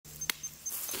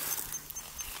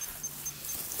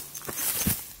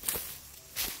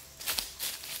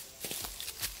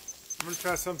gonna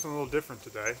try something a little different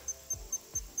today.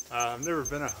 I've never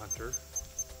been a hunter.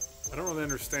 I don't really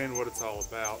understand what it's all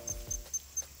about.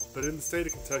 But in the state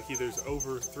of Kentucky, there's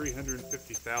over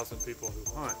 350,000 people who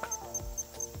hunt.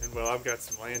 And well, I've got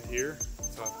some land here,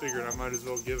 so I figured I might as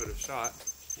well give it a shot.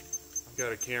 I've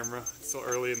got a camera. It's still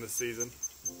early in the season.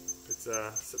 It's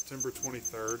September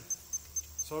 23rd.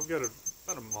 So I've got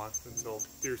about a month until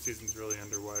deer season's really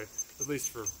underway, at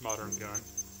least for modern gun.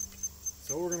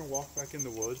 So we're gonna walk back in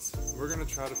the woods. We're gonna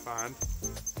try to find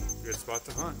a good spot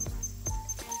to hunt.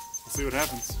 We'll see what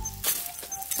happens.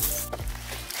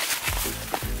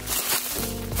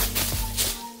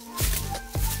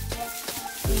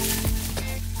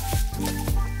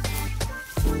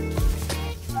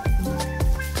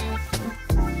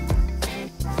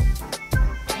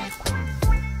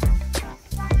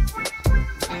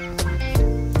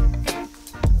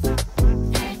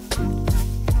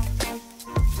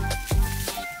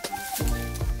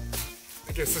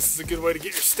 I guess this is a good way to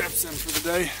get your steps in for the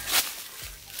day.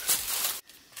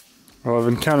 Well, I've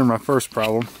encountered my first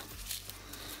problem.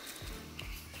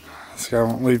 This guy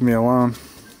won't leave me alone.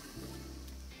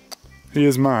 He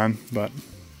is mine, but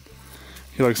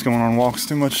he likes going on walks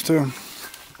too much too.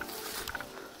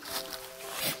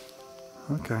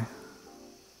 Okay.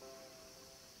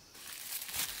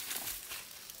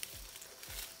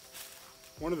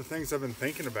 One of the things I've been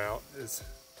thinking about is,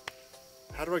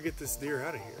 how do I get this deer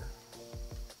out of here?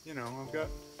 You know, I've got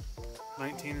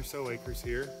 19 or so acres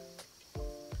here.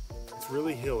 It's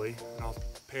really hilly, and I'll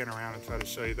pan around and try to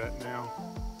show you that now.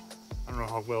 I don't know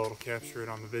how well it'll capture it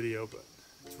on the video, but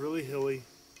it's really hilly.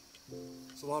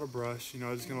 There's a lot of brush. You know,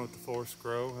 I'm just gonna let the forest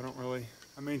grow.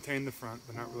 I maintain the front,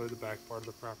 but not really the back part of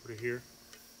the property here.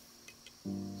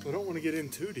 So I don't want to get in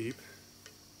too deep.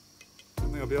 I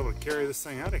don't think I'll be able to carry this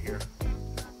thing out of here.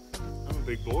 I'm a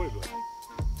big boy, but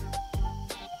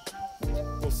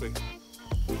we'll see.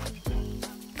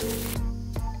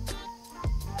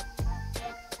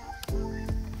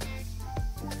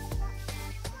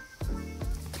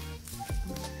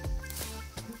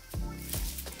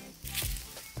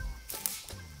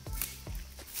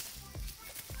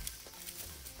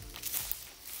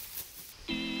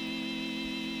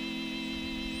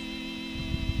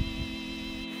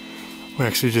 We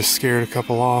actually just scared a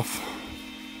couple off.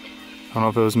 I don't know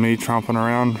if it was me tromping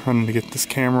around running to get this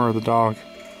camera or the dog.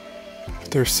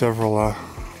 But there's several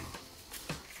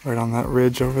right on that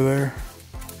ridge over there.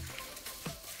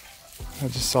 I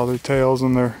just saw their tails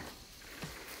and their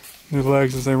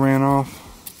legs as they ran off.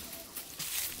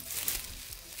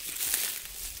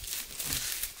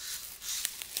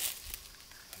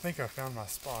 I think I found my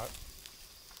spot.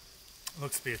 It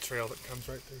looks to be a trail that comes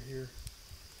right through here.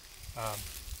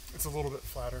 It's a little bit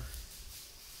flatter.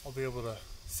 I'll be able to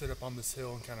sit up on this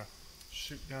hill and kind of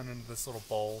shoot down into this little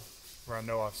bowl where I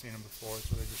know I've seen them before.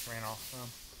 It's where they just ran off from.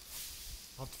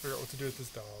 I'll have to figure out what to do with this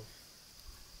dog.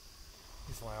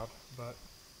 He's loud, but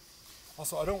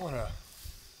also I don't want to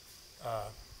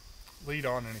lead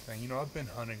on anything. You know, I've been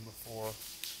hunting before.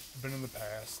 I've been in the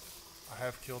past. I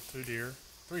have killed 3 deer.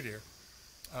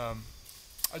 It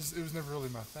was never really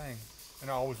my thing, and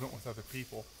I always went with other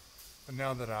people. But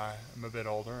now that I am a bit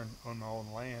older and own my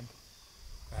own land,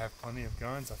 I have plenty of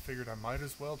guns, I figured I might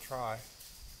as well try.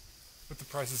 With the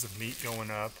prices of meat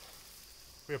going up,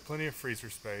 we have plenty of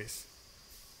freezer space.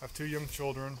 I have 2 young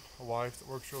children, a wife that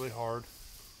works really hard.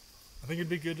 I think it'd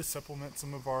be good to supplement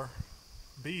some of our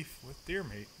beef with deer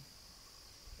meat.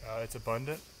 It's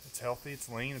abundant, it's healthy, it's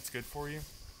lean, it's good for you.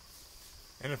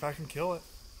 And if I can kill it,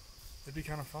 it'd be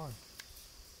kind of fun.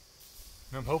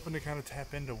 And I'm hoping to kind of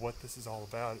tap into what this is all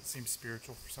about. It seems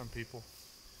spiritual for some people.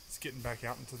 It's getting back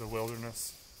out into the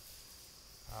wilderness,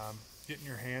 getting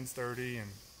your hands dirty, and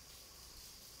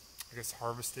I guess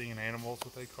harvesting an animal is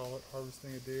what they call it,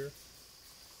 harvesting a deer.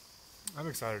 I'm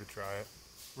excited to try it,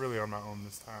 really on my own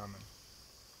this time, and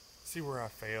see where I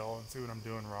fail and see what I'm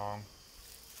doing wrong.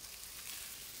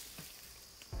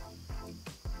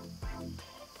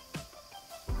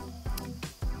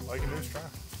 All you can do is try.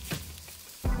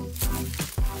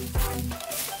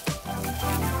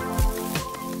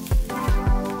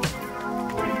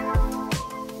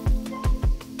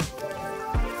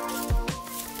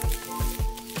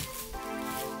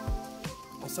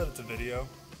 I'll set it to video,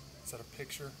 set a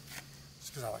picture,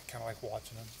 just because I kind of like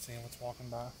watching them, seeing what's walking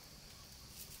by.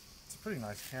 It's a pretty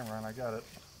nice camera, and I got it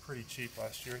pretty cheap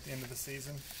last year at the end of the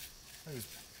season. It was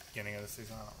beginning of the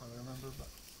season, I don't really remember, but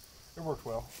it worked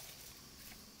well.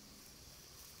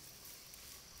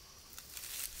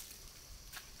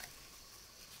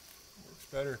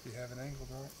 Better if you have it angled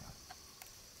right.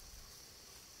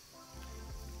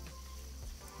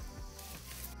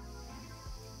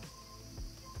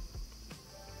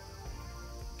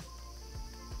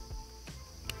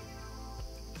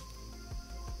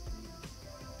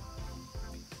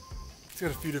 It's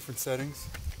got a few different settings.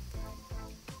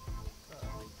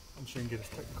 I'm sure you can get as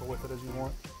technical with it as you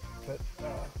want. But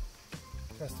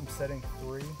custom setting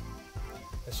 3,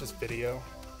 that's just video.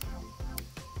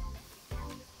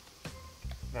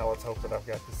 Now let's hope that I've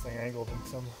got this thing angled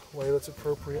in some way that's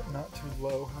appropriate, not too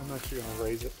low. I'm actually gonna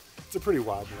raise it. It's a pretty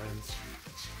wide lens.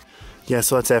 Yeah,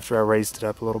 so that's after I raised it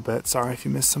up a little bit. Sorry if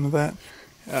you missed some of that.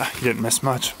 You didn't miss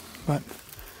much, but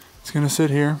it's gonna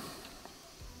sit here.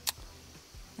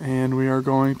 And we are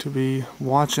going to be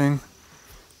watching.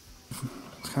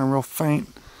 It's kind of real faint.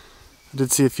 I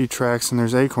did see a few tracks and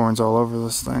there's acorns all over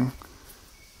this thing.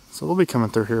 So they'll be coming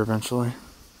through here eventually.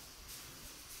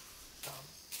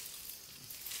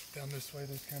 Down this way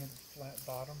there's kind of a flat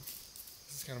bottom.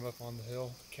 This is kind of up on the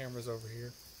hill. The camera's over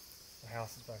here. The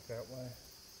house is back that way.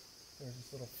 There's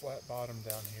this little flat bottom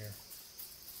down here.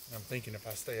 And I'm thinking if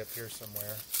I stay up here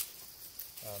somewhere,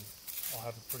 I'll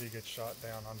have a pretty good shot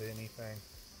down onto anything.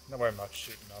 No way I'm not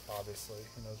shooting up, obviously.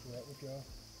 Who knows where that would go.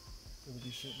 It would be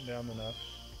shooting down enough.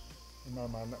 In my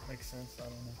mind, that makes sense. I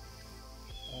don't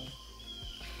know.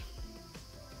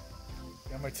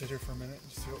 Yeah, I might sit here for a minute and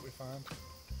just see what we find.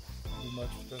 Not do much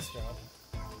with this guy.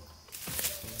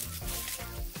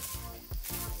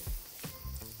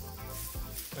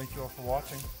 Thank you all for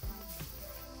watching.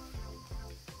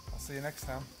 I'll see you next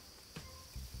time.